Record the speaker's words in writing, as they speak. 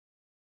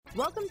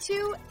Welcome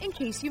to In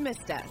Case You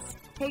Missed Us.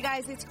 Hey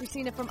guys, it's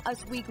Christina from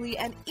Us Weekly,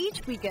 and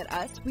each week at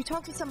Us, we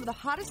talk to some of the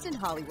hottest in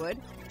Hollywood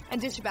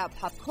and dish about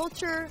pop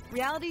culture,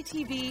 reality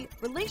TV,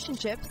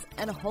 relationships,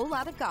 and a whole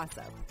lot of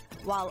gossip,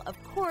 while of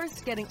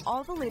course getting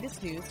all the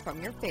latest news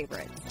from your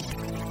favorites.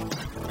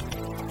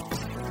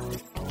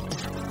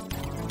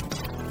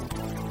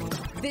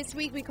 This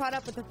week we caught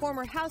up with a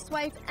former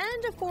housewife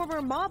and a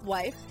former mob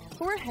wife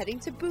who are heading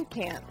to boot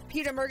camp.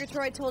 Peter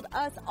Murgatroyd told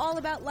us all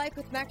about life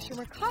with Max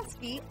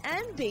Schumer-Koski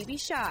and Baby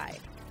Shy.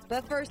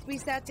 But first, we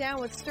sat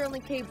down with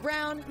Sterling K.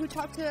 Brown, who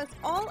talked to us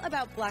all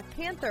about Black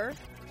Panther,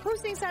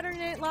 hosting Saturday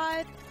Night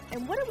Live,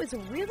 and what it was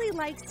really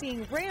like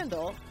seeing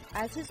Randall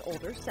as his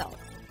older self.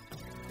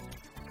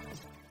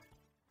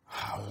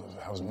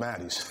 I was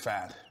mad he's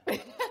fat. You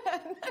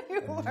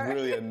were. It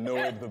really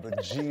annoyed the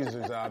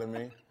bejesus out of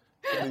me.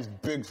 Got these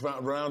big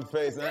round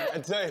face. And I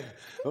tell you,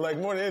 like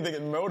more than anything,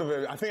 it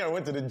motivated. I think I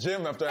went to the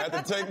gym after I had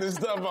to take this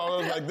stuff off. I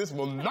was like, this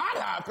will not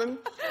happen.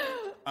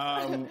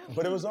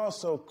 But it was all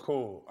so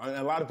cool. I mean,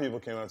 a lot of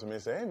people came up to me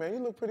and said, hey man, you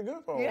look pretty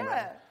good for a woman.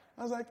 Yeah.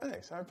 I was like,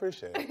 thanks, I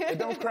appreciate it. It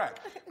don't crack.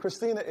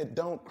 Christina, it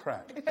don't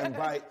crack. And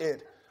by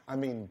it, I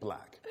mean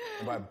black.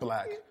 And by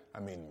black, I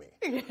mean me.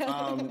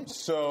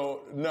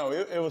 So, no,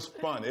 it was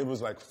fun. It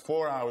was like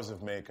 4 hours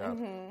of makeup.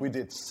 Mm-hmm. We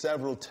did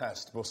several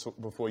tests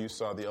before you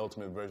saw the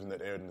ultimate version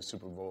that aired in the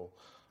Super Bowl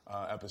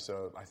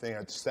episode. I think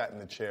I sat in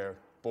the chair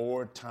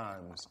 4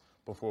 times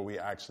before we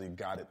actually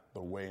got it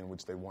the way in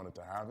which they wanted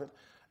to have it.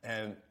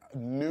 And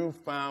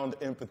newfound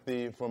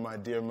empathy for my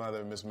dear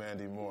mother, Miss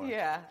Mandy Moore.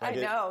 Yeah, like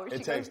I know.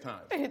 It takes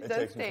time. It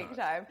does take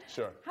time.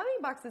 Sure. How many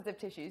boxes of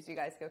tissues do you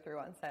guys go through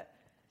on set?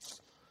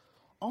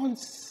 On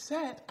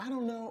set, I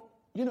don't know.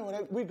 You know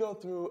what? We go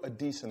through a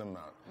decent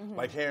amount. Mm-hmm.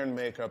 Like hair and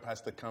makeup has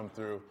to come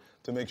through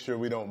to make sure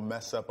we don't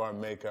mess up our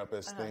makeup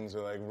as things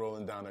are like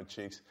rolling down our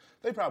cheeks.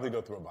 They probably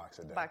go through a box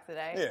a day. Box a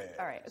day? Yeah.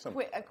 All right.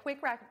 A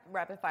quick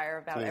rapid fire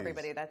about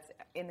everybody that's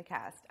in the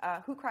cast.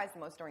 Who cries the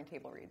most during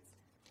table reads?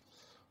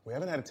 We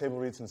haven't had a table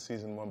read since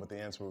season 1, but the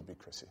answer would be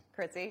Chrissy.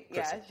 Chrissy?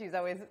 Yeah, she's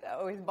always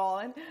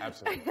balling.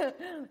 Absolutely.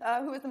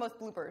 Who has the most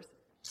bloopers?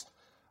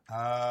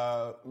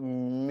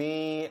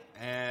 Me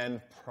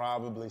and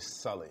probably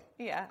Sully.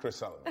 Yeah. Chris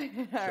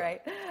Sullivan. All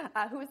right.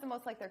 Who is the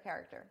most like their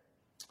character?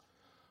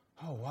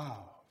 Oh,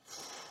 wow.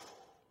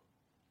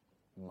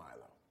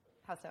 Milo.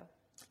 How so?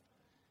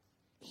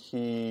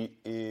 He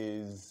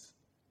is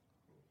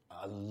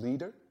a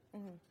leader.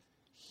 Mm-hmm.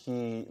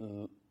 He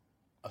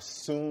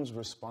assumes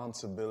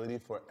responsibility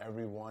for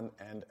everyone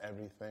and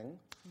everything.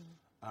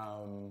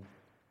 Mm-hmm.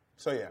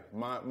 So yeah,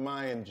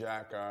 my and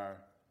Jack are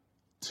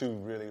 2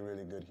 really,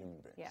 really good human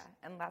beings. Yeah,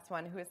 and last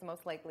one, who is the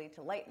most likely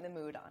to lighten the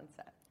mood on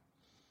set?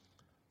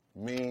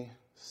 Me,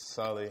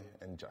 Sully,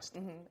 and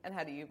Justin. Mm-hmm. And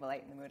how do you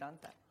lighten the mood on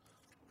set?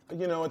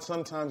 You know,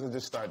 sometimes I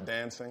just start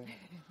dancing.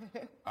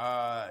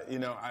 I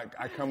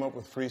come up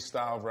with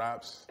freestyle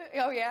raps.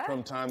 Oh, yeah?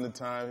 From time to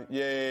time.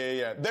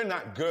 Yeah. They're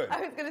not good.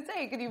 I was going to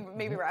say, could you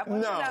maybe rap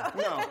one? No.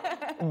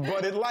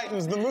 But it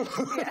lightens the mood.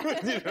 Yeah.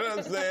 You know what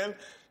I'm saying?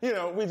 You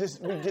know, we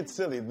get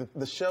silly.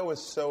 The show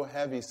is so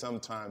heavy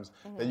sometimes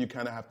that you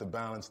kind of have to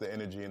balance the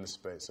energy in the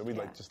space. So we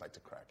just like to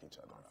crack each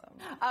other out.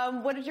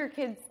 What did your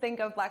kids think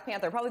of Black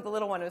Panther? Probably the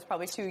little one was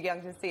probably too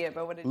young to see it,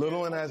 but what did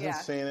Little one hasn't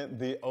seen it.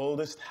 The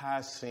oldest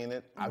has seen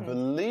it. I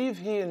believe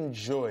he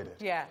enjoyed it.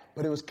 Yeah.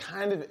 But it was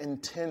kind of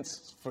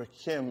intense for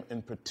him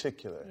in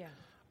particular. Yeah.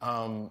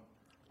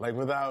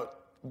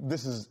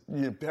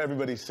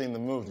 Everybody's seen the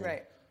movie.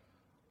 Right.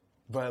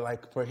 But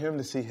like for him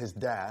to see his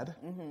dad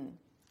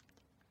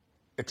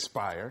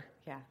expire.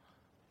 Yeah.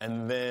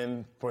 And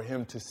then for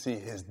him to see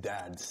his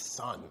dad's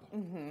son.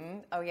 Mm-hmm.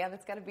 Oh yeah,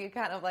 that's got to be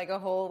kind of like a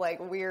whole like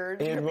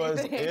weird. It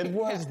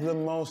was the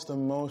most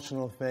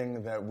emotional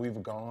thing that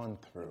we've gone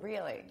through.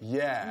 Really?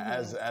 Yeah,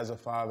 as a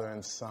father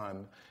and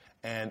son,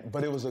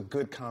 but it was a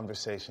good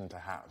conversation to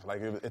have.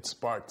 Like it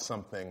sparked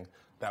something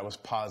that was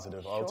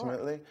positive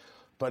ultimately.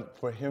 But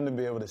for him to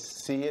be able to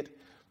see it,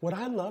 what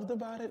I loved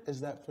about it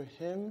is that for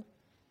him,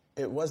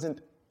 it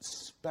wasn't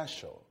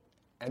special,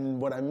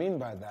 and what I mean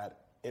by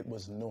that, it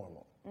was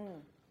normal.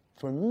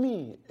 For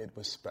me, it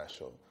was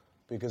special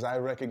because I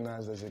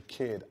recognized as a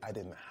kid I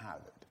didn't have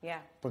it. Yeah.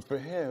 But for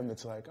him,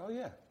 it's like, oh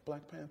yeah,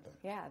 Black Panther.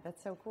 Yeah,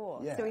 that's so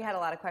cool. Yeah. So he had a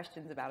lot of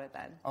questions about it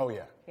then. Oh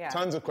yeah. Yeah.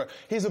 Tons of questions.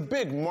 He's a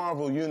big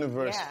Marvel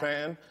Universe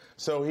fan,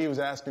 so he was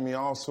asking me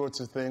all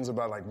sorts of things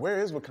about like,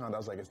 where is Wakanda? I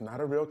was like, it's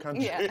not a real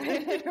country.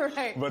 Yeah,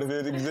 right. But if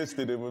it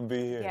existed, it would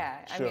be here.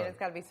 Yeah, Sure. I mean, it's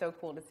got to be so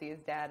cool to see his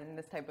dad in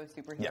this type of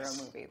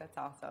superhero movie. That's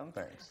awesome.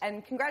 Thanks.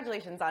 And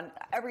congratulations on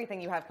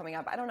everything you have coming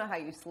up. I don't know how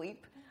you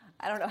sleep.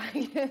 I don't know how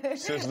you...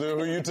 Sister,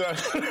 who you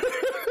talking?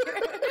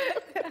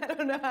 I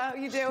don't know how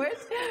you do it.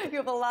 You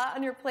have a lot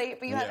on your plate,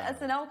 but you have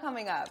SNL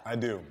coming up. I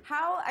do.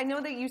 I know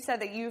that you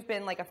said that you've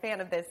been like a fan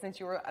of this since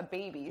you were a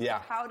baby. Yeah.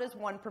 So how does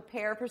one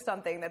prepare for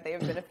something that they've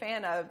been a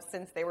fan of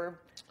since they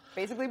were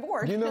basically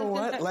bored. You know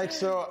what? Like,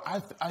 so I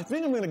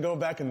think I'm going to go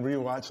back and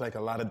rewatch like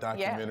a lot of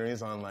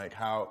documentaries on like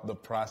how the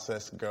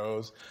process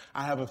goes.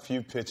 I have a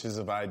few pitches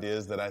of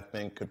ideas that I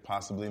think could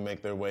possibly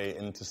make their way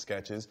into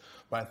sketches,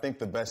 but I think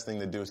the best thing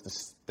to do is to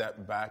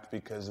step back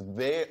because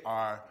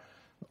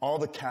all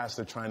the cast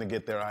are trying to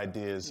get their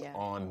ideas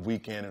on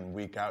week in and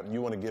week out, and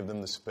you want to give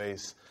them the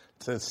space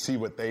to see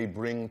what they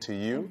bring to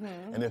you.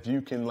 And if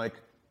you can like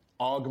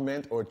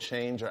augment or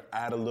change or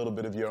add a little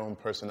bit of your own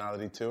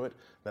personality to it,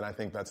 then I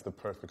think that's the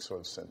perfect sort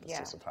of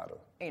synthesis of how to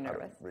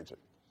reach it.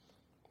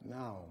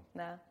 No.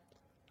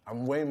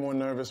 I'm way more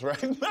nervous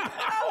right now.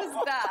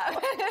 Oh,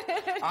 stop.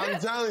 I'm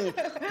telling you,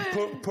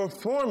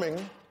 performing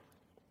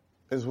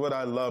is what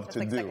I love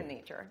to do. Second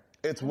nature.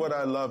 It's what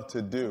I love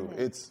to do.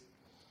 It's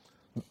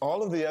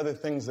all of the other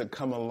things that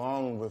come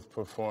along with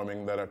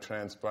performing that are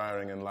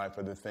transpiring in life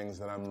are the things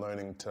that I'm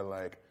learning to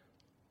like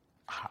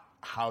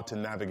how to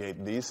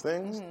navigate these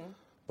things.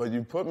 But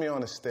you put me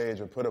on a stage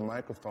or put a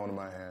microphone in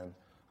my hand,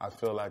 I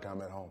feel like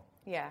I'm at home.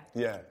 Yeah.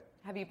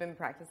 Have you been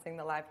practicing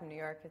the Live from New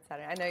York,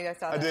 etc.? I know you guys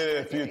saw that. I did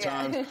it a few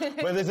times.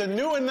 But there's a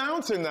new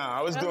announcer now.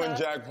 I was doing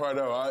Jack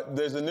Pardo.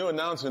 There's a new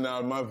announcer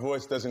now. My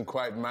voice doesn't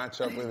quite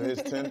match up with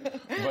his tint.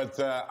 But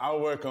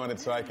I'll work on it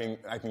so I can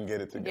get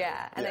it together.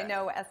 Yeah, and I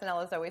know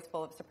SNL is always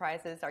full of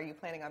surprises. Are you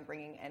planning on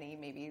bringing any,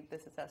 maybe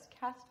This Is Us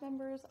cast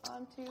members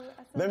onto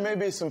SNL? There may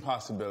be some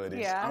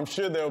possibilities. Yeah. I'm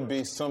sure there'll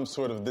be some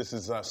sort of This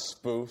Is Us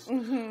spoof.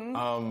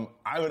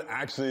 I would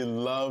actually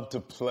love to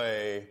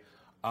play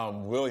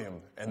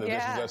William and the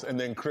This Is Us, and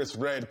then Chris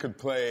Redd could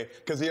play,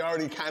 because he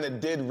already kind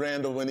of did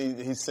Randall when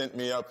he sent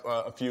me up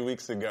a few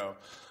weeks ago.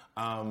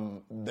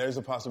 There's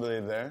a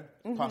possibility there,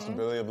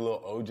 possibility of a little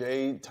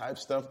OJ type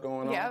stuff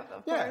going on. Yep,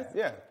 of course.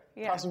 Yeah.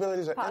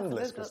 Possibilities are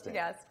endless, Christine.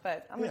 Yes,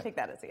 but I'm going to take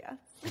that as a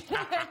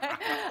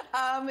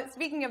yes.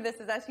 Speaking of This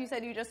Is Us, you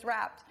said you just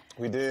wrapped.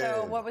 We did.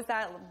 So what was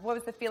that? What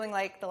was the feeling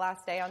like the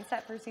last day on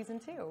set for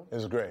season 2? It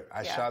was great.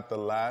 I shot the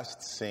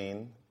last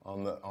scene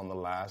on the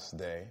last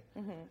day,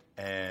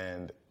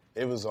 and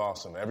it was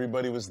awesome.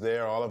 Everybody was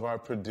there. All of our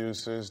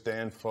producers,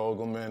 Dan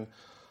Fogelman,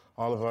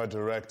 all of our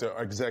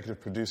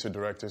executive producer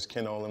directors.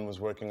 Ken Olin was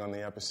working on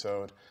the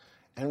episode,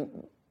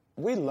 and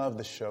we love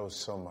the show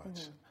so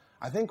much.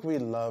 I think we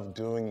love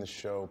doing the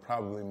show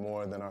probably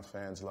more than our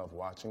fans love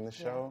watching the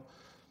show,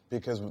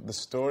 because the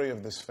story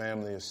of this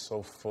family is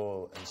so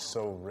full and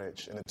so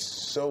rich, and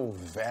it's so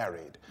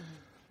varied.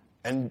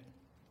 And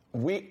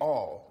we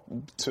all,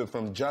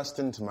 from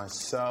Justin to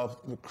myself,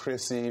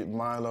 Chrissy,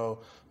 Milo,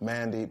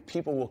 Mandy,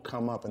 people will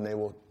come up and they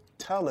will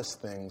tell us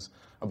things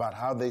about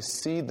how they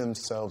see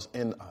themselves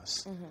in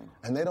us.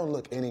 And they don't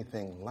look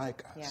anything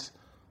like us.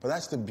 But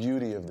that's the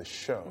beauty of the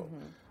show,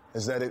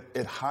 is that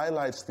it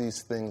highlights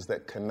these things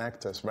that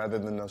connect us rather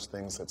than those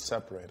things that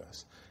separate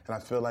us. And I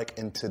feel like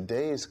in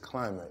today's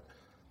climate,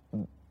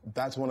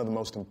 that's one of the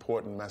most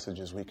important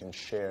messages we can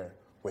share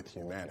with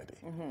humanity.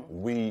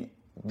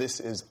 This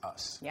is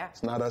us. Yeah.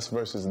 It's not us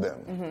versus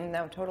them.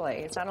 No, totally.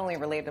 It's not only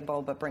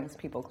relatable, but brings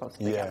people closer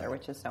together,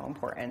 which is so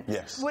important.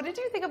 Yes. What did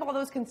you think of all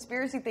those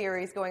conspiracy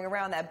theories going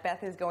around that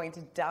Beth is going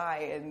to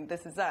die in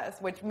This Is Us,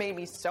 which made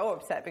me so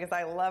upset because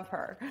I love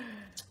her?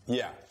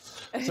 Yeah.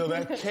 So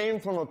that came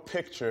from a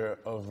picture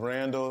of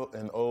Randall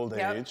in old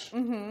age,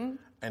 and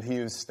he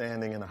was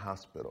standing in a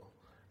hospital.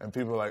 And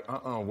people are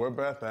like, where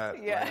Beth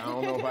at? Yeah. Like, I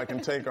don't know if I can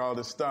take all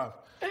this stuff.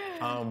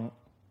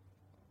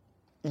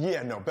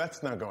 No,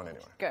 Beth's not going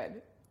anywhere.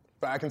 Good.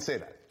 But I can say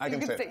that.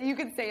 You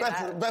can say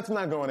that. Beth's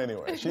not going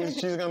anywhere.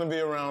 She's going to be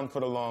around for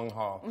the long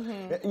haul.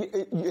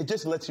 It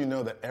just lets you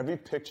know that every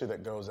picture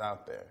that goes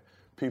out there,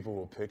 people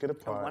will pick it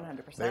apart.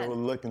 100%. They will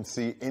look and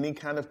see any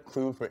kind of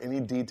clue for any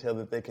detail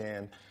that they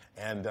can.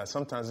 And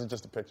sometimes it's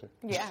just a picture.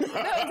 Yeah, no,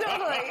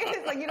 totally.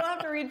 It's like you don't have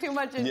to read too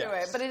much into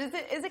it. But is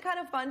it kind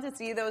of fun to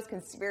see those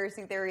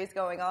conspiracy theories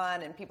going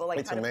on and people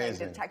like kind of playing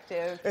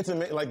detective? It's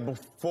amazing. Like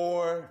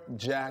before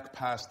Jack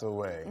passed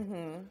away,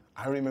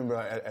 I remember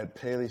at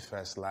Paley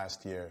Fest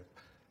last year,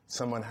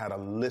 someone had a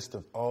list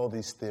of all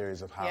these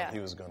theories of how he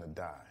was going to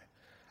die.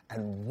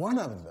 And one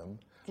of them,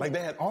 like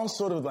they had all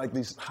sort of like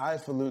these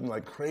highfalutin,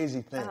 like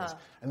crazy things.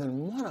 And then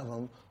one of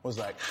them was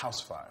like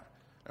house fire.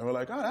 And we're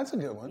like, oh, that's a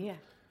good one. Yeah.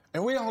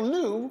 And we all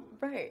knew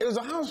it was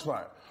a house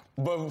fire.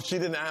 But she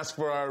didn't ask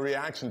for our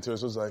reaction to it.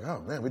 So it was like,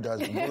 oh, man, we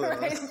dodged the bullet.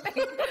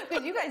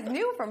 Because you guys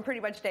knew from pretty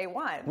much day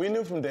one. We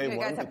knew from day one.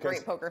 You guys have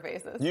great poker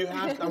faces. You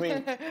have,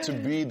 to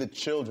be the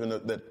children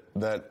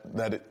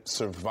that it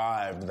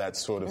survived that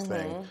sort of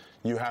thing,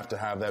 you have to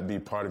have that be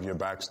part of your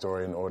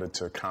backstory in order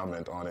to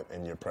comment on it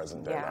in your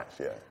present day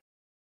life.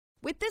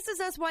 With This Is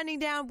Us winding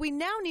down, we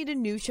now need a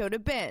new show to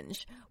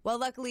binge. Well,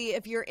 luckily,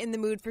 if you're in the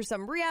mood for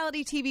some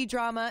reality TV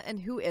drama, and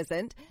who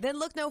isn't, then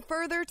look no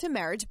further to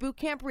Marriage Boot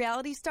Camp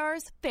Reality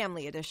Stars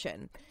Family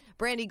Edition.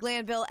 Brandi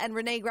Glanville and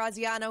Renee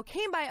Graziano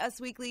came by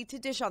Us Weekly to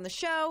dish on the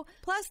show,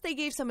 plus they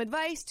gave some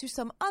advice to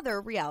some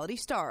other reality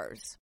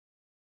stars.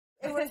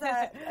 It was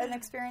an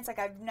experience like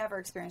I've never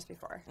experienced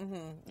before.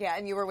 Yeah,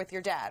 and you were with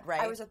your dad,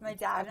 right? I was with my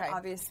dad, and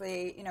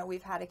obviously,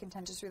 we've had a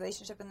contentious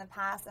relationship in the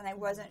past, and I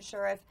wasn't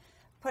sure if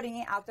putting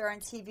it out there on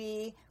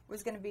TV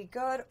was going to be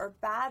good or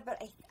bad,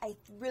 but I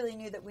really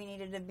knew that we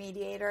needed a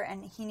mediator,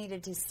 and he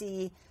needed to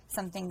see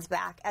some things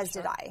back, as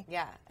did I.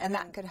 Yeah. And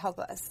that could help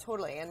us.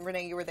 Totally. And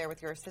Renee, you were there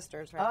with your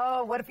sisters, right?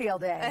 Oh, what a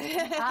field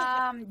day.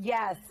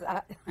 Yes.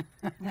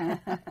 I'm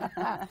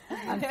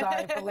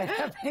sorry for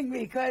laughing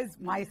because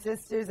my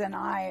sisters and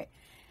I,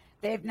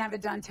 they've never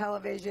done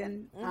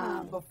television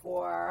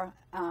before.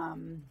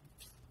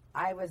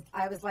 I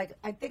was like,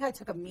 I think I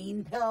took a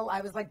mean pill. I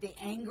was like the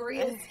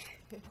angriest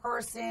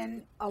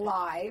person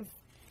alive.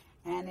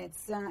 And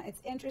it's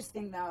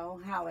interesting,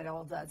 though, how it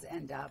all does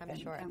end up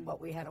and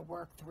what we had to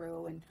work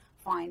through and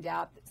find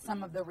out that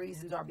some of the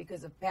reasons are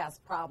because of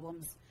past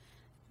problems,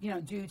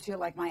 due to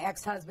like my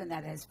ex-husband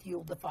that has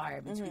fueled the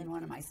fire between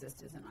one of my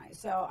sisters and I.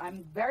 So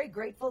I'm very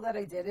grateful that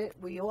I did it.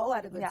 We all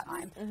had a good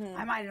time.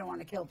 I might have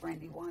wanted to kill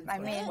Brandy once.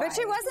 But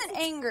she wasn't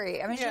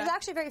angry. I mean, she was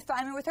actually very fun.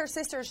 I mean, with her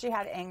sisters, she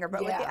had anger,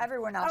 but with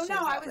everyone else, she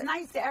was I was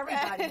nice to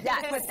everybody.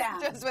 Just with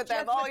them. Just with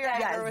them. All your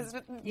anger was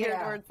geared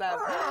towards them.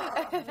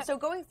 So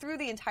going through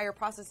the entire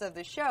process of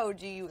the show,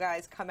 do you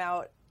guys come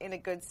out in a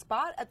good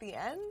spot at the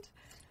end?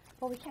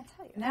 Well, we can't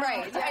tell you. No.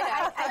 Right.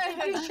 I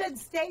think you should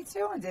stay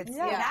tuned. It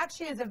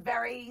actually is a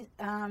very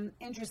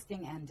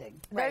interesting ending.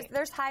 Right.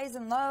 There's highs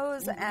and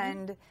lows,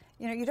 and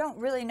you don't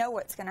really know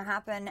what's going to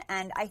happen.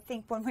 And I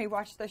think when we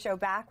watch the show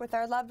back with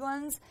our loved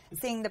ones,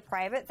 seeing the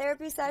private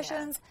therapy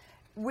sessions,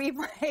 we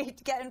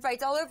might get in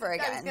fights all over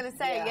again. I was going to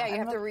say, you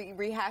have to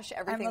rehash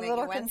everything that you went through. I'm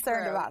a little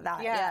concerned about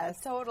that. Yeah,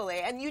 totally.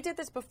 And you did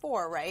this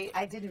before, right?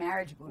 I did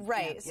marriage boot camp.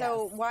 Right.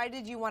 So why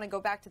did you want to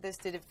go back to this?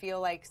 Did it feel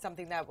like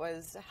something that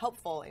was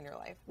helpful in your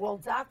life? Well,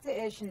 Dr.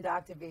 Ish and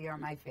Dr. V are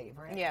my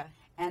favorite. Yeah.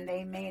 And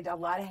they made a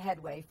lot of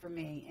headway for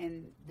me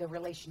in the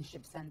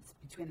relationship sense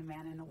between a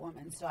man and a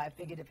woman. So I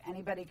figured if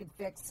anybody could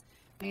fix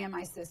me and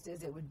my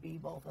sisters, it would be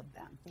both of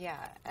them. Yeah.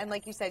 And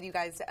like you said, you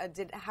guys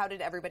how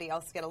did everybody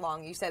else get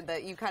along? You said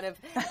that you kind of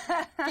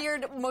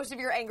geared most of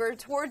your anger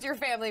towards your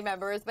family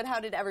members, but how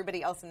did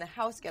everybody else in the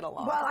house get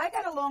along? Well, I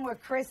got along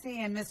with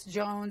Chrissy and Miss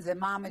Jones and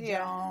Mama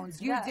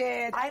Jones. You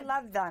did. I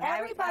loved them.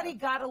 Everybody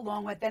got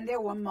along with them. There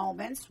were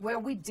moments where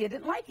we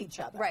didn't like each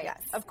other. Right.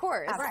 Yes. Of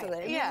course. Absolutely.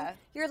 Right. Yeah.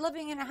 You're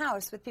living in a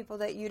house with people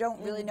that you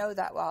don't really know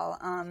that well.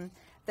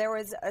 There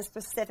was a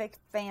specific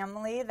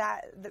family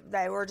that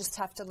were just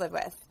tough to live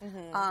with.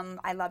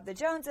 I love the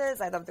Joneses.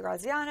 I love the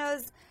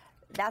Grazianos.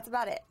 That's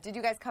about it. Did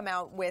you guys come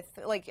out with,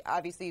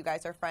 obviously you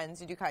guys are friends.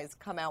 Did you guys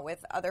come out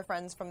with other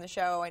friends from the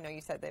show? I know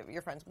you said that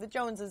you're friends with the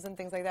Joneses and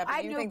things like that. But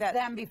I knew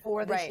them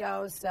before the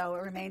show, so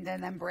it remained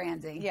in them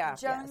Brandy. Yeah.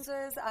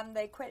 Joneses,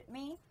 they quit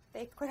me.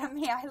 They quit on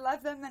me. I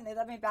love them, and they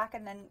love me back,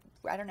 and then,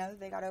 I don't know,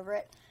 they got over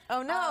it.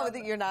 Oh, no,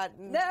 that you're not.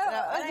 No.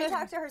 And I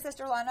talked to her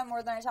sister, Lana,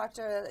 more than I talked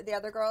to the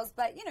other girls.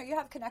 But, you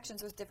have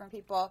connections with different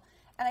people.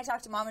 And I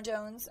talked to Mama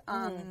Jones.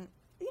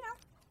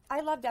 I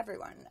loved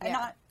everyone.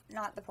 Yeah.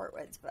 Not the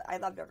Portwoods, but I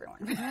loved everyone.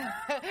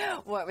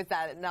 What was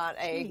that? Not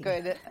a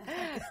good.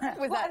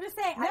 I'm just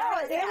saying.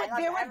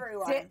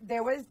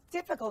 There was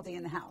difficulty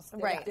in the house.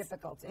 There was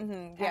difficulty.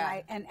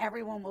 And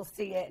everyone will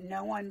see it.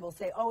 No one will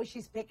say, "Oh,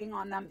 she's picking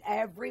on them."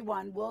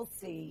 Everyone will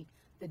see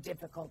the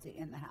difficulty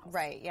in the house.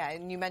 Right. Yeah.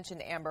 And you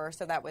mentioned Amber,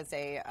 so that was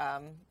a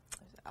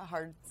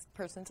hard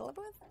person to live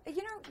with?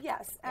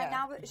 Yes. And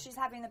now she's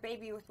having the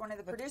baby with one of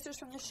the producers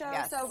from the show.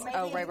 Yes. So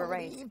maybe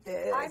right.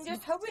 I'm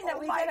just hoping that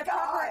we get a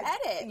proper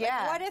edit.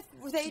 Yeah. What if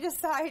they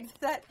decide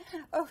that,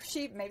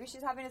 maybe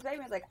she's having this baby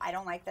and it's like, I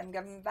don't like them,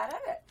 give them a bad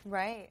edit.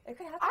 Right. It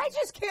could happen. I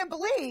just can't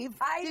believe.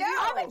 I know.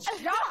 I'm in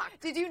shock.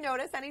 Did you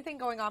notice anything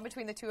going on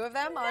between the two of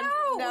them? No.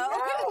 You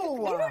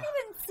don't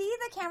even see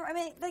the camera. I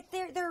mean,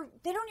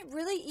 they don't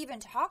really even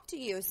talk to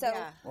you. So.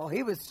 Yeah. Well,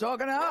 he was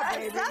talking up,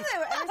 baby. Her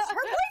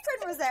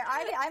boyfriend was there.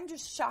 I'm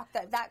just shocked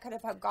that could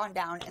have gone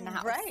down in the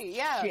house. Right,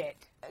 yeah. Shit.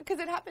 Because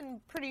it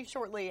happened pretty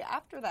shortly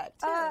after that,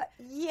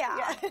 too.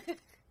 Yeah.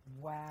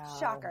 Wow.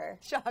 Shocker.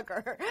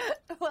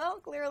 Well,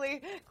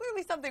 clearly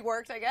something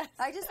worked, I guess.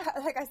 Like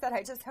I said,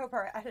 I just hope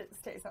our edit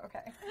stays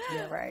okay.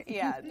 You're right.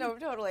 Yeah, no,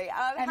 totally.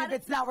 And if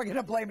it's not, we're going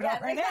to blame it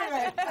on Renee.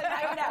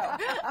 I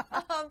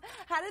know.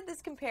 How did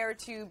this compare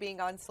to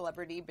being on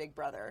Celebrity Big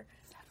Brother?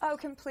 Oh,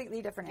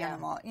 completely different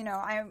animal.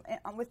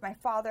 I'm with my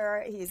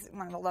father. He's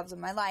one of the loves of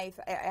my life.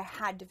 I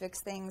had to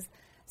fix things.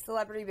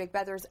 Celebrity Big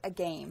Brother's a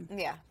game.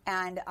 Yeah.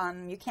 And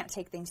you can't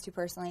take things too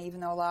personally,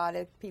 even though a lot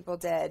of people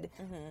did.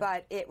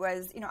 But it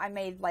was, I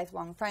made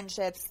lifelong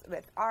friendships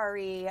with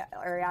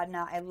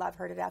Ariadna. I love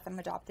her to death. I'm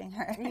adopting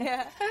her.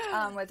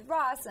 Yeah. With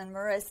Ross and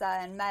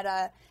Marissa and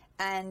Meta.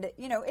 And,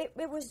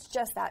 it was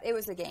just that. It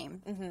was a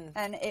game.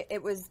 And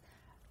it was,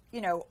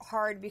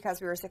 hard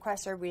because we were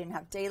sequestered. We didn't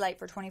have daylight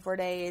for 24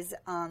 days.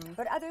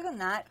 But other than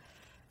that,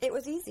 it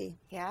was easy.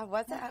 Yeah,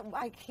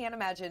 I can't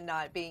imagine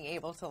not being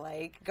able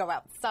to go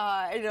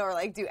outside or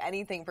do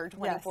anything for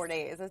 24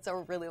 days. It's a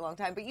really long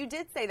time. But you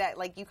did say that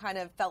you kind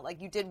of felt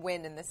like you did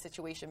win in this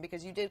situation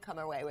because you did come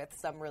away with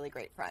some really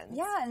great friends.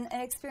 Yeah, and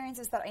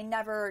experiences that I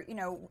never,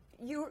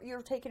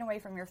 you're taken away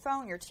from your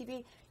phone, your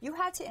TV. You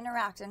had to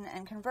interact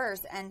and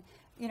converse. And,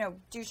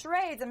 do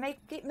charades and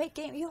make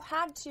games. You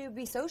had to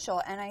be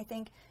social, and I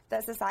think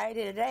that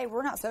society today,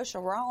 we're not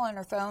social. We're all on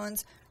our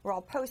phones. We're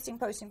all posting.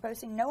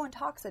 No one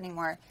talks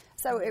anymore.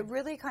 So it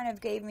really kind of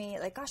gave me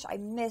like, gosh, I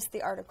miss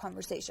the art of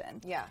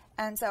conversation. Yeah.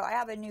 And so I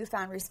have a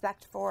newfound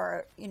respect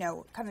for,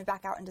 coming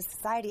back out into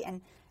society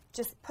and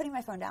just putting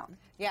my phone down.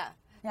 Yeah.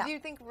 Yeah. Do you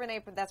think,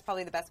 Renee, that's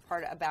probably the best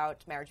part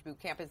about Marriage Boot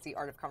Camp is the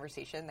art of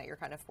conversation, that you're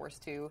kind of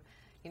forced to,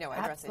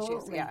 address Absolutely.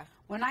 issues? Yeah.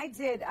 When I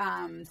did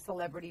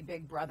Celebrity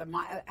Big Brother,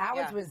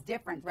 ours was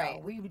different, though.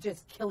 Right. We were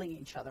just killing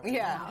each other in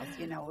the house.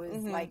 It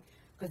was like,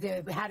 because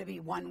there had to be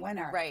one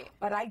winner. Right.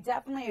 But I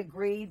definitely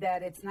agree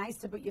that it's nice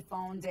to put your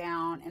phone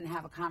down and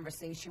have a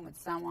conversation with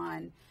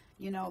someone.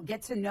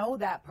 Get to know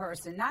that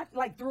person, not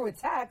like through a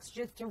text,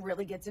 just to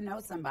really get to know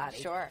somebody.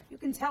 Sure. You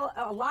can tell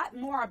a lot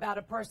more about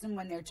a person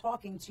when they're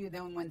talking to you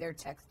than when they're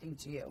texting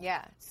to you.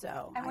 Yeah.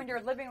 So. And when you're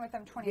living with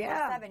them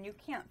 24/7, you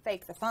can't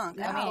fake the funk.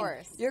 No, of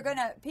course. You're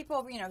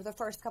people, the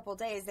first couple of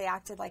days, they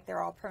acted like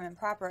they're all prim and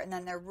proper, and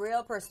then their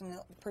real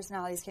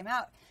personalities came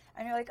out.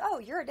 And you're like, oh,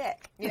 you're a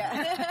dick. Yeah.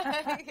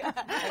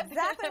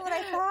 Exactly what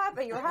I thought,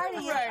 but you were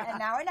hiding it, and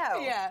now I know.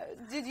 Yeah.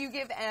 Did you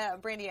give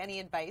Brandy any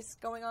advice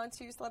going on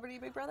to Celebrity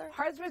Big Brother?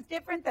 Hers was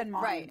different than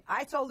mine. Right.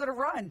 I told her to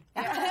run.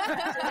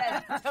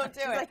 Yeah. Don't do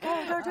it. Like,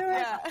 oh, go do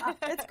it. Yeah.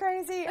 It's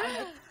crazy.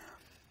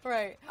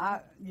 Right.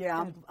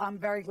 I'm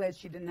very glad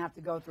she didn't have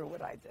to go through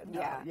what I did.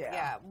 No,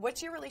 Yeah.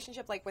 What's your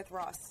relationship like with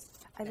Ross?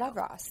 I love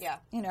Ross. Yeah.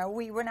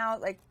 We went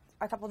out like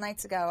a couple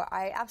nights ago.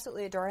 I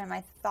absolutely adore him.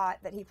 I thought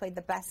that he played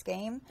the best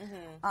game.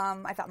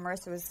 I thought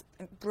Marissa was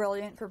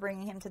brilliant for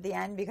bringing him to the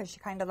end because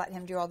she kind of let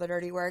him do all the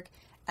dirty work,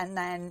 and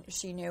then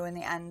she knew in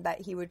the end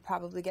that he would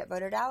probably get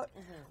voted out.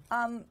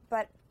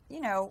 But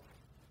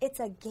it's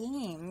a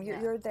game.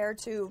 You're there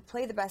to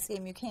play the best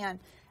game you can.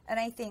 And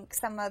I think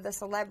some of the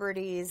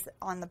celebrities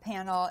on the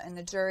panel and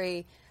the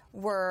jury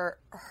were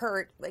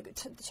hurt. Like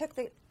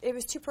it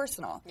was too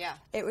personal. Yeah.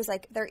 It was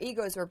like their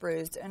egos were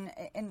bruised,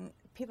 and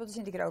people just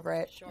need to get over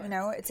it. Sure.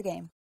 It's a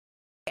game.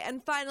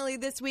 And finally,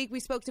 this week, we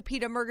spoke to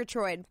Peeta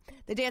Murgatroyd.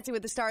 The Dancing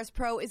with the Stars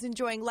pro is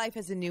enjoying life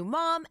as a new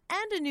mom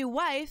and a new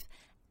wife,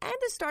 and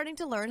is starting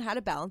to learn how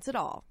to balance it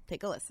all.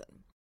 Take a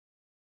listen.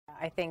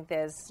 I think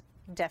there's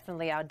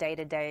definitely our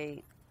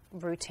day-to-day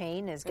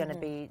routine is going to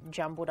be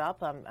jumbled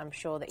up. I'm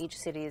sure that each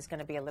city is going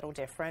to be a little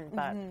different,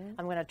 but I'm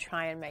going to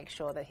try and make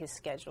sure that his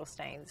schedule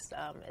stays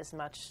as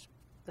much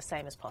the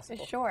same as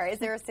possible. Sure. Is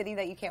there a city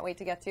that you can't wait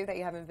to get to that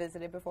you haven't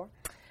visited before?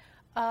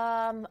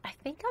 I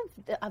think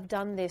I've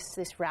done this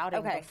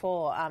routing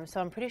before,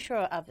 so I'm pretty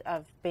sure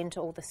I've been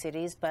to all the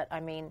cities. But I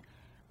mean,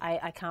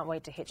 I can't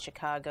wait to hit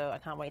Chicago. I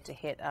can't wait to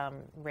hit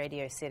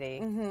Radio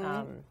City.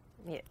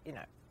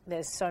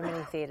 There's so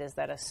many theaters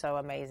that are so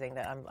amazing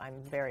that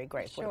I'm very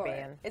grateful to be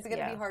in. Is it going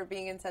to be hard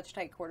being in such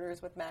tight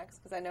quarters with Max?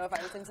 Because I know if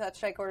I was in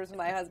such tight quarters with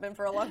my husband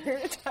for a long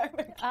period of time.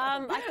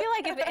 I feel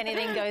like if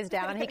anything goes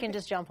down, he can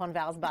just jump on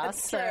Val's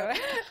bus. That's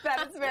true.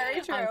 That's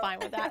very true. I'm fine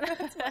with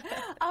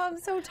that.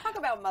 So talk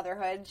about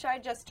motherhood. Shai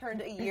just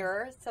turned a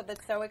year, so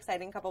that's so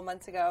exciting. A couple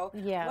months ago.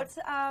 Yeah.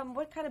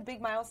 What kind of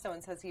big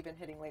milestones has he been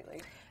hitting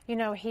lately?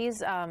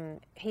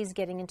 He's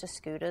getting into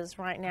scooters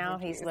right now.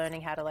 He's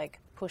learning how to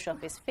push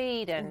off his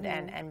feet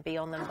and be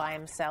on them by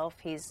himself.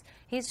 He's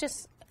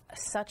just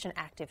such an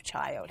active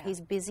child. Yeah. He's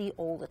busy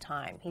all the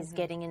time. He's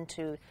getting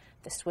into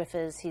the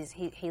Swiffers.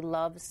 He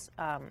loves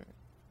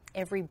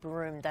every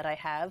broom that I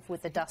have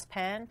with the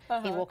dustpan.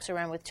 He walks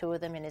around with two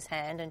of them in his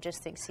hand and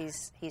just thinks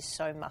he's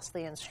so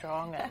muscly and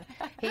strong. And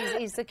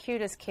he's the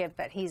cutest kid,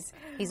 but he's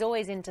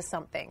always into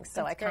something.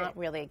 So I can't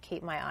really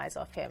keep my eyes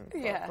off him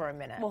for a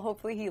minute. Well,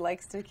 hopefully he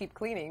likes to keep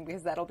cleaning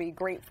because that'll be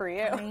great for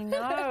you. I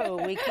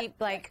know. We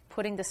keep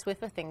putting the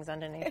Swiffer things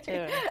underneath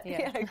too.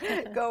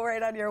 Go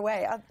right on your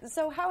way.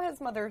 So how has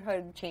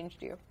motherhood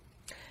changed you?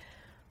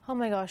 Oh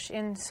my gosh,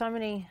 in so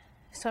many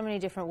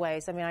different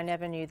ways. I mean, I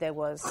never knew there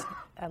was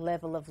a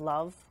level of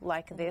love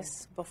like this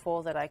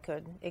before that I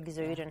could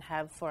exude and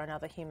have for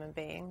another human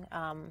being.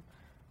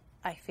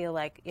 I feel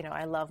like,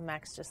 I love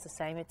Max just the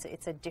same.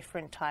 It's a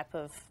different type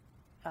of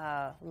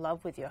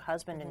love with your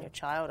husband and your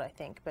child, I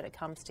think, but it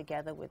comes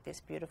together with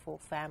this beautiful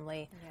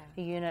family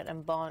unit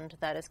and bond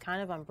that is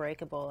kind of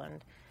unbreakable,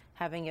 and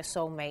having your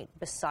soulmate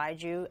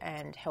beside you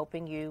and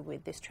helping you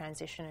with this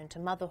transition into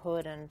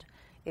motherhood and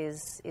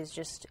is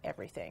just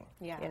everything.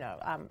 Yeah.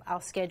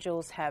 Our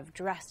schedules have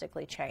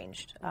drastically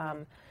changed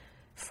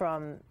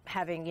from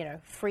having,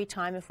 free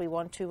time if we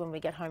want to when we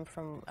get home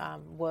from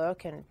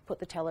work and put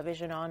the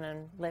television on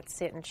and let's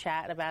sit and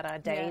chat about our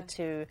day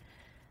to,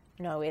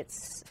 no,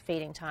 it's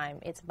feeding time,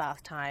 it's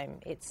bath time,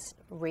 it's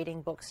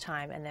reading books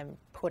time, and then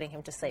putting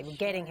him to sleep,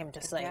 getting him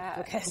to sleep,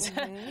 because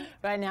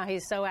right now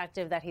he's so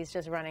active that he's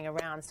just running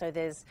around. So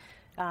there's,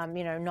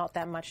 not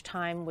that much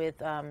time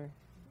with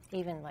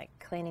even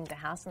cleaning the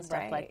house and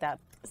stuff like that.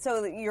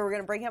 So you're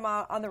going to bring him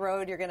on the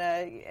road. You're going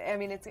to,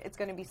 it's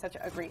going to be such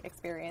a great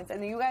experience.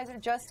 And you guys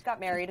just got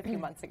married a few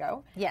months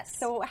ago. Yes.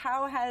 So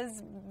how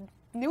has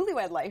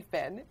newlywed life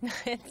been?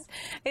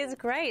 It's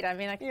great. I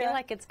mean, I feel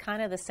like it's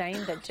kind of the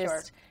same, but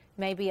just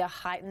maybe a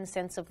heightened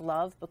sense of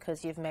love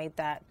because you've made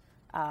that,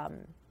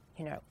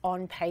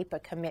 on paper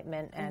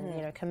commitment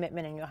and,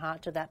 commitment in your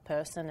heart to that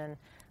person. And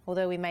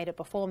although we made it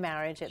before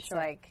marriage, it's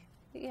like,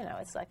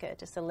 it's like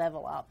just a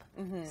level up.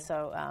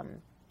 So,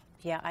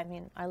 I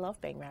mean, I love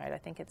being married. I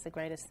think it's the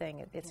greatest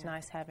thing. It's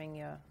nice having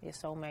your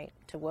soulmate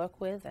to work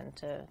with and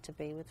to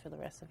be with for the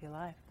rest of your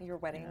life. Your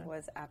wedding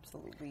was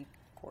absolutely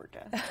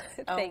gorgeous.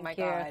 Thank my you.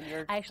 God,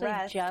 your I actually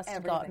dress, just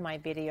everything. got my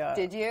video.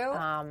 Did you?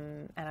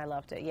 And I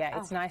loved it. Yeah,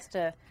 it's nice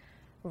to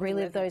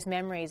relive those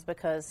memories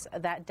because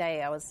that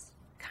day I was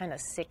kind of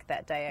sick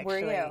that day,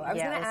 actually. Were you? I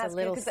was going to ask a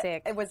little you,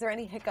 sick. Was there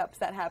any hiccups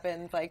that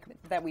happened, like,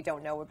 that we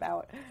don't know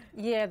about?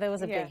 Yeah, there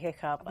was a big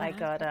hiccup. I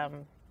got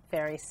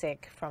very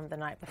sick from the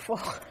night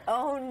before.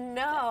 Oh,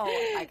 no.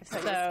 I can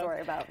tell you a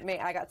story about me.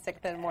 I got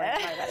sick the morning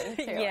of my wedding,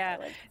 too. Yeah,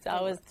 so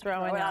I was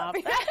throwing up.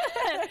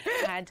 I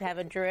had to have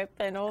a drip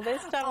and all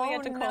this stuff. We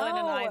had to call in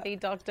an IV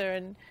doctor,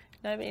 and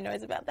nobody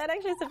knows about that.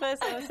 Actually, it's the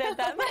first time I've said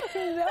that. No,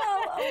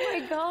 oh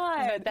my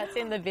God. But that's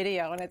in the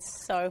video, and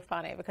it's so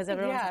funny because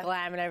everyone's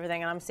glam and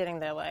everything, and I'm sitting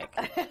there like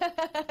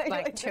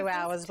 2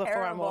 hours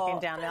before I'm walking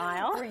down the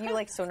aisle. Were you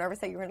like so nervous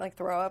that you were going to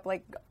throw up,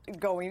 like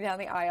going down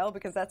the aisle,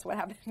 because that's what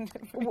happened?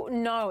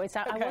 No,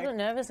 I wasn't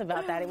nervous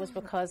about that. It was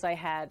because I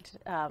had.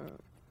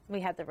 We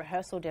had the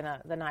rehearsal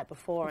dinner the night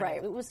before,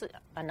 and it was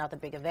another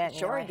big event.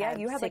 Sure,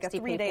 you had like a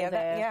 3-day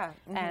event,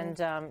 and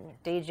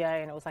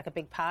DJ, and it was like a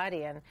big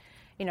party, and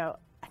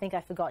I think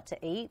I forgot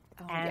to eat,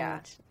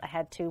 and I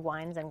had 2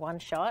 wines and 1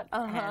 shot,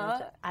 and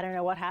I don't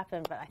know what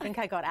happened, but I think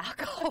I got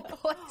alcohol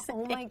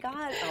poisoning. Oh my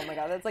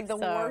God, that's like the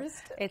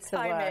worst. It's the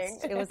timing.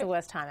 worst. It was the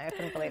worst timing. I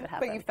couldn't believe it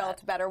happened. But you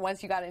felt better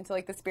once you got into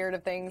like the spirit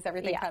of things.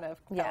 Everything kind of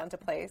fell into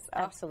place. Oh,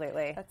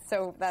 absolutely.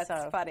 That's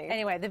funny.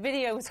 Anyway, the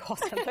video was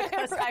awesome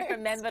because I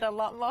remembered a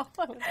lot more.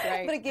 It was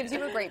great. But it gives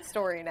you a great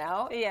story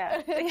now.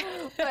 Yeah.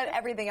 But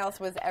everything else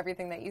was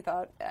everything that you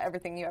thought,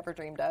 everything you ever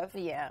dreamed of.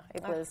 Yeah,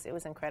 it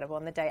was incredible.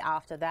 And the day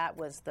after that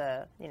was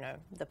the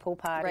pool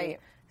party. Right.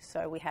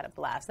 So we had a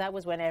blast. That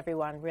was when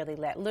everyone really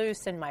let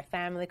loose, and my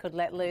family could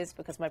let loose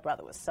because my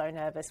brother was so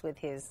nervous with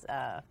his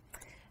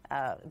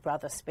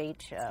brother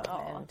speech.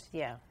 And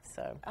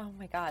so. Oh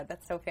my God,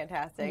 that's so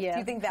fantastic. Yeah. Do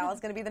you think Val is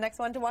going to be the next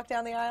one to walk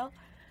down the aisle?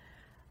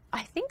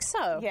 I think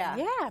so. Yeah.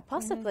 Yeah,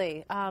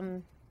 possibly.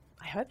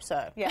 I hope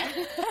so. Yeah.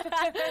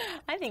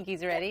 I think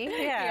he's ready.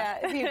 Yeah.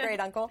 Yeah. Is he a great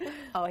uncle?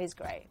 Oh, he's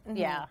great.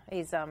 Yeah.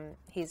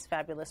 He's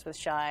fabulous with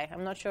Shy.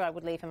 I'm not sure I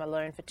would leave him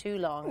alone for too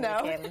long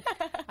with him.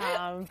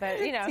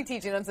 But Is he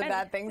teaching him some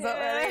bad things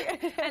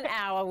already? An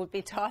hour would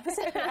be tops.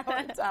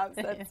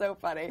 That's so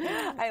funny.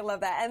 I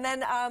love that. And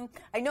then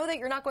I know that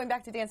you're not going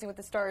back to Dancing with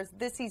the Stars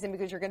this season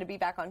because you're going to be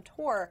back on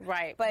tour.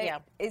 Right.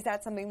 But is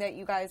that something that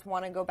you guys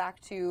want to go back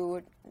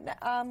to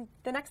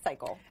the next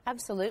cycle?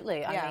 Absolutely.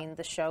 Yeah. I mean,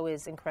 the show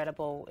is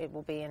incredible. It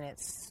will be in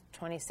its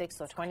 26th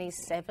or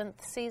 27th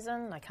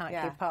season. I can't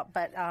keep up.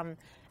 But, I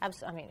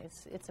mean,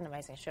 it's an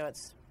amazing show.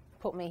 It's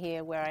put me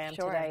here where I am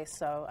today,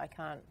 so I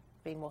can't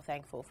be more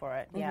thankful for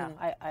it. Yeah,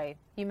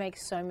 you make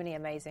so many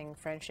amazing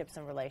friendships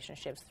and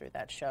relationships through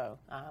that show.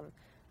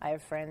 I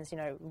have friends,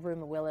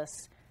 Ruma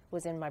Willis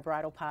was in my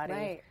bridal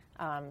party.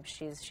 Right.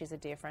 She's a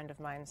dear friend of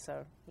mine,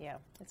 so yeah,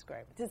 it's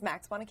great. Does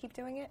Max want to keep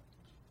doing it?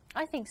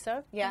 I think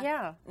so. Yeah.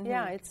 Yeah.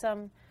 Yeah, it's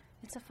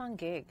a fun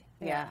gig.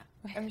 Yeah.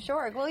 I'm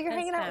sure. Well, you're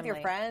hanging out with your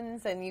family.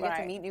 friends, and you get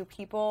to meet new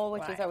people,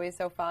 which is always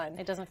so fun.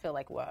 It doesn't feel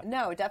like work.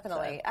 No,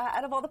 definitely.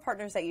 Out of all the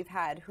partners that you've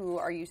had, who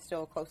are you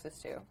still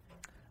closest to?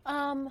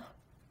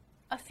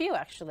 A few,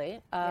 actually.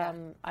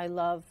 I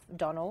love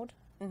Donald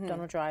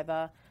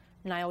Driver,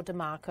 Niall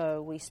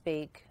DeMarco, we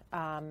speak.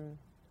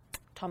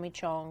 Tommy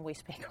Chong, we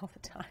speak all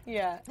the time.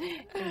 Yeah.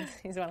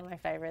 He's one of my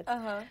favorites.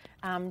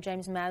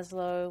 James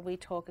Maslow, we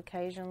talk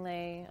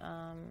occasionally.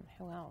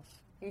 Who else?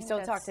 You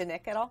still talk to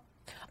Nick at all?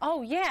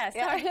 Oh, yeah.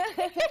 Sorry. He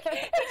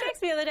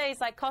texted me the other day. He's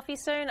like, coffee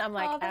soon? I'm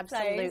like, that's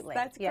absolutely. Nice.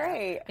 That's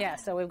great. Yeah,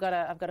 so I've got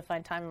to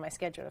find time in my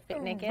schedule to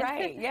fit Nick in.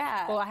 Right,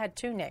 yeah. Well, I had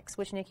 2 Nicks.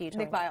 Which Nick are you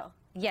talking Nick Viall.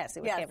 Yes,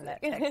 it was him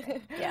that texted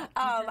me. Yeah.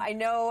 I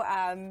know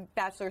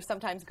bachelors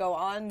sometimes go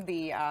on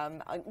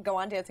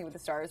Dancing with the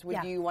Stars.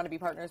 Would you want to be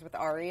partners with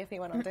Ari if he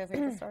went on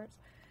Dancing with the Stars?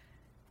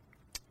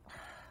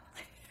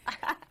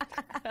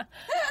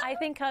 I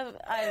think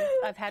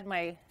I've had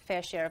my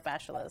fair share of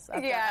bachelors.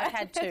 I've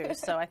had 2,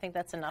 so I think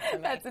that's enough for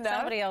me. That's enough.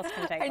 Somebody else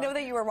can take I know on.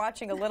 that you were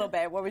watching a little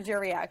bit. What was your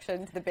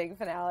reaction to the big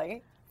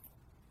finale?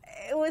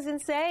 It was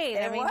insane.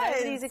 I mean, was.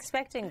 nobody's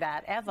expecting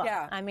that ever.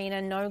 Yeah. I mean,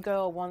 and no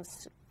girl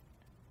wants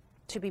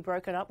to be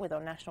broken up with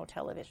on national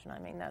television. I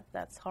mean,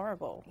 that's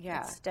horrible.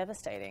 Yeah. It's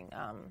devastating.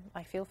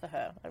 I feel for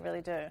her. I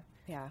really do.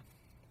 Yeah.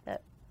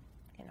 But,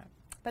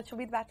 But she'll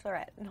be the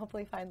Bachelorette and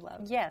hopefully find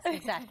love. Yes,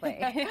 exactly.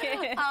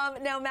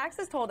 Now, Max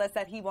has told us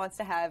that he wants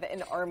to have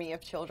an army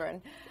of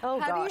children. Oh,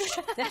 How gosh.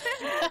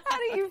 How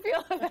do you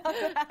feel about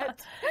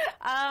that?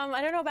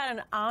 I don't know about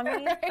an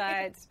army,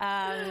 but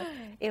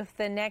if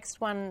the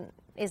next one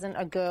isn't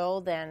a girl,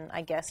 then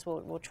I guess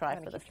we'll try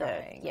for the keep 3rd.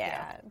 trying.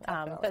 Yeah,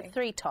 but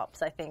 3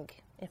 tops, I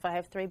think. If I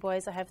have 3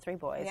 boys, I have 3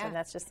 boys, and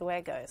that's just the way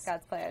it goes.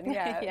 God's plan.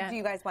 Yeah. Yeah. Do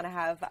you guys want to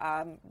have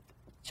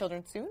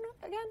children soon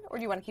again, or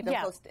do you want to keep them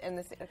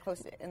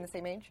close in the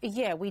same age?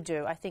 Yeah, we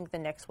do. I think the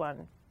next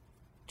one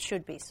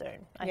should be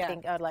soon. I Yeah.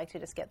 think I'd like to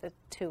just get the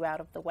two out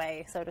of the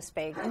way, so to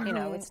speak. You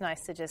know, it's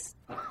nice to just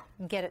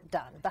get it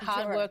done. The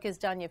hard Sure. work is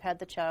done. You've had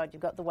the child.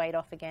 You've got the weight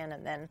off again,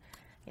 and then,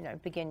 you know,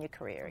 begin your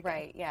career again.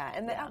 Right, yeah.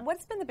 And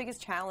what's been the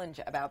biggest challenge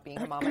about being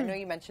a mom? I know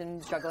you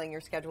mentioned juggling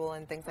your schedule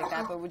and things like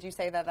that, but would you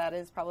say that that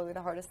is probably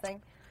the hardest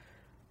thing?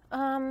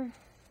 I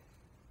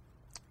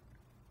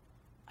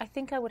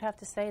think I would have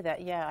to say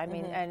that, yeah. I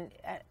mean,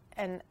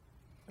 and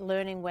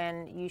learning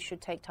when you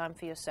should take time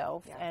for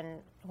yourself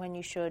and when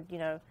you should, you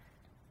know,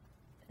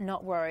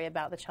 not worry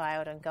about the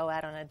child and go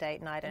out on a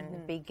date night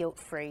and be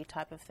guilt-free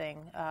type of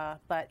thing.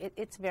 But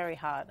it's very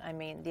hard. I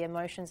mean, the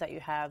emotions that you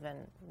have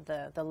and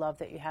the love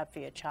that you have for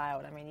your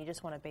child, I mean, you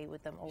just want to be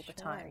with them all the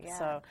time. yeah.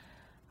 So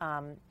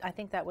I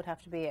think that would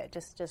have to be it,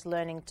 just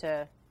learning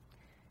to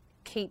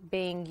keep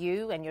being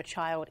you, and your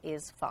child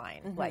is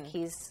fine. Like,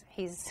 he's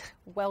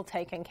well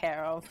taken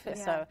care of.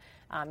 So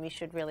you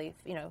should really,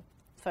 you know,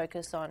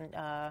 focus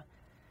on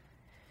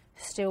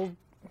still,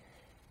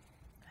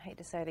 I hate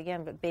to say it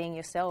again, but being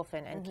yourself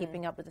and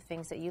keeping up with the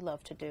things that you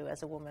love to do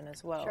as a woman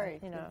as well. Sure.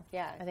 You know,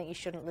 Yeah. I think you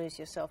shouldn't lose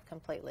yourself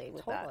completely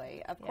with that.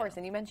 Totally, of course.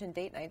 And you mentioned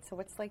date night, so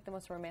what's like the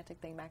most romantic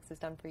thing Max has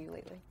done for you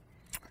lately?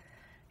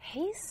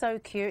 He's so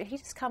cute. He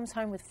just comes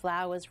home with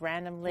flowers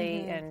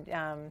randomly,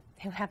 and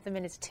he'll have them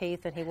in his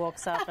teeth, and he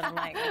walks up, and I'm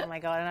like, oh my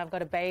God, and I've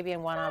got a baby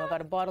in one arm, I've got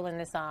a bottle in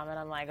this arm, and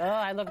I'm like, oh,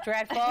 I look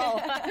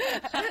dreadful.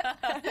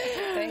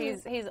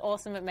 So he's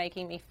awesome at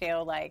making me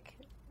feel like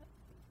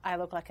I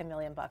look like $1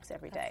 million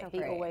every day. so He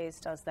great. always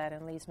does that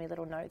and leaves me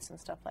little notes and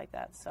stuff like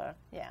that. So,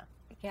 yeah.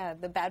 Yeah,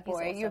 the bad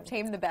boy. awesome. You have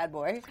tamed the bad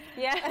boy.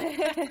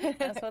 Yeah,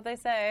 that's what they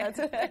say.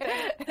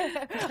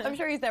 I'm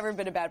sure he's never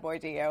been a bad boy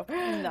to you.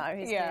 No,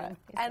 he's been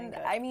and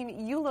good. I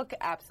mean, you look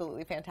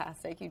absolutely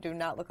fantastic. You do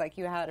not look like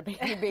you had a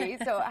baby.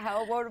 So,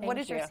 what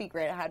is your you.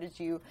 secret? How did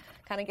you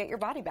kind of get your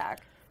body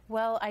back?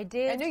 Well, I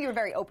did. I know you were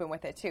very open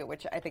with it too,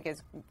 which I think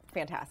is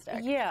fantastic.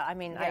 Yeah, I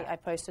mean, Yeah. I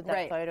posted that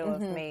Right. photo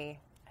of me,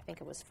 I think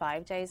it was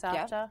 5 days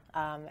after,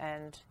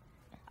 and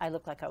I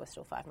looked like I was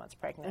still 5 months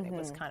pregnant. It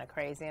was kind of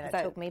crazy, and it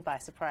that- took me by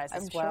surprise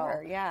I'm as well.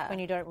 sure, yeah. When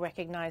you don't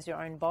recognize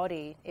your own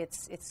body,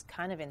 it's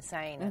kind of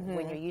insane. And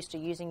when you're used to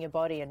using your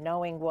body and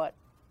knowing what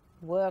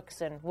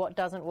works and what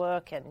doesn't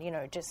work, and, you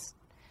know, just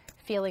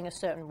feeling a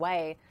certain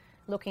way,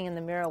 looking in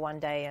the mirror one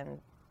day and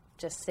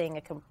just seeing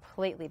a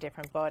completely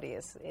different body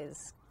is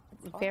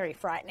very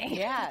frightening.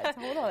 Yeah,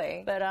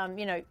 totally. But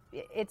you know,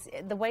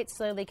 the weight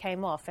slowly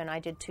came off, and I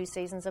did 2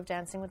 seasons of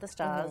Dancing with the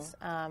Stars,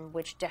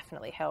 which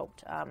definitely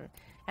helped.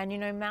 And you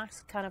know,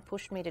 Max kind of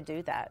pushed me to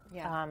do that.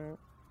 Yeah.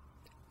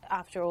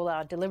 After all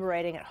our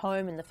deliberating at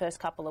home in the first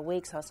couple of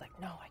weeks, I was like,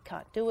 no, I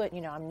can't do it.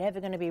 You know, I'm never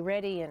going to be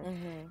ready.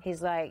 And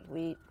he's like,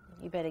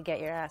 you better get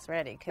your ass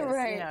ready, because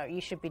Right. you know,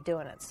 you should be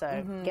doing it.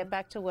 So get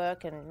back to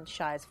work, and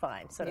Shy's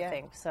fine, sort of Yeah.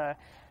 thing. So,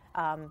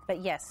 but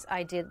yes,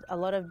 I did a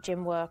lot of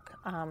gym work.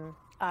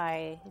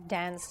 I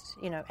danced,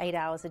 you know, 8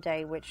 hours a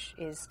day, which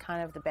is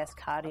kind of the best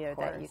cardio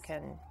that you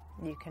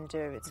can do.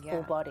 It's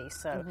full body,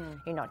 so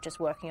you're not just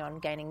working on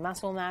gaining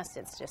muscle mass.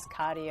 It's just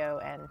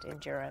cardio and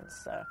endurance.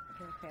 So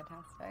You're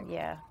fantastic.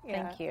 yeah.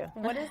 Thank you.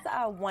 What is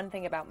one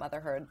thing about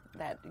motherhood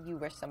that you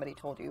wish somebody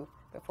told you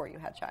before you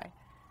had Shy?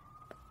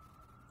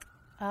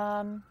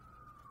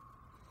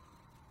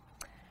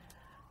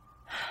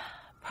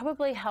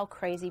 Probably how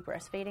crazy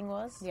breastfeeding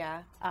was.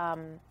 Yeah.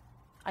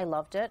 I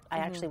loved it. I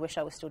actually wish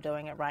I was still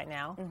doing it right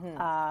now.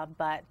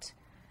 But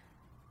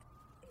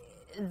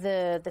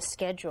the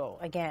schedule,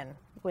 again,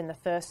 when the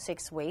first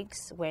 6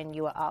 weeks, when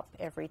you were up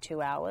every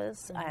 2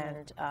 hours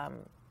and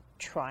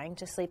trying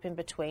to sleep in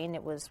between,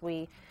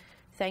 we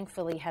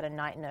thankfully had a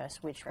night nurse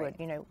which would,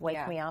 you know,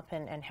 wake me up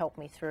and help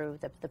me through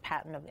the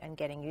pattern and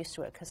getting used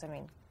to it. Because, I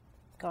mean,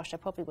 gosh, I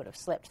probably would have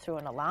slept through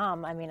an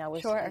alarm. I mean, I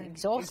was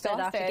exhausted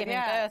after giving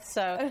birth.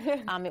 So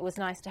it was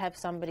nice to have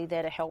somebody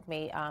there to help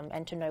me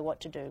and to know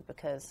what to do,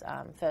 because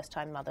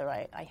first-time mother,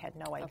 I had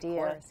no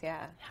idea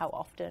how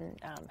often,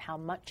 how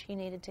much he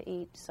needed to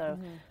eat. So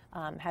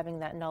having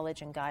that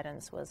knowledge and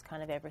guidance was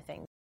kind of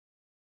everything.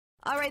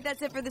 All right,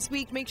 that's it for this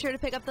week. Make sure to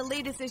pick up the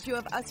latest issue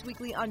of Us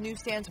Weekly on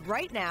newsstands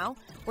right now,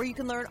 where you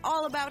can learn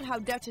all about how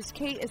Duchess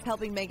Kate is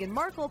helping Meghan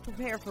Markle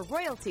prepare for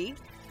royalty,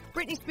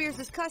 Britney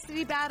Spears'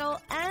 custody battle,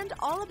 and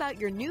all about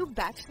your new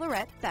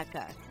bachelorette,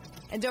 Becca.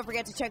 And don't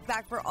forget to check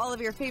back for all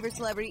of your favorite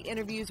celebrity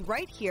interviews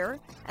right here.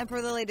 And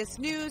for the latest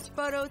news,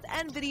 photos,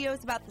 and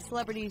videos about the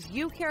celebrities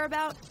you care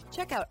about,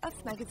 check out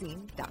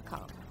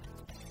usmagazine.com.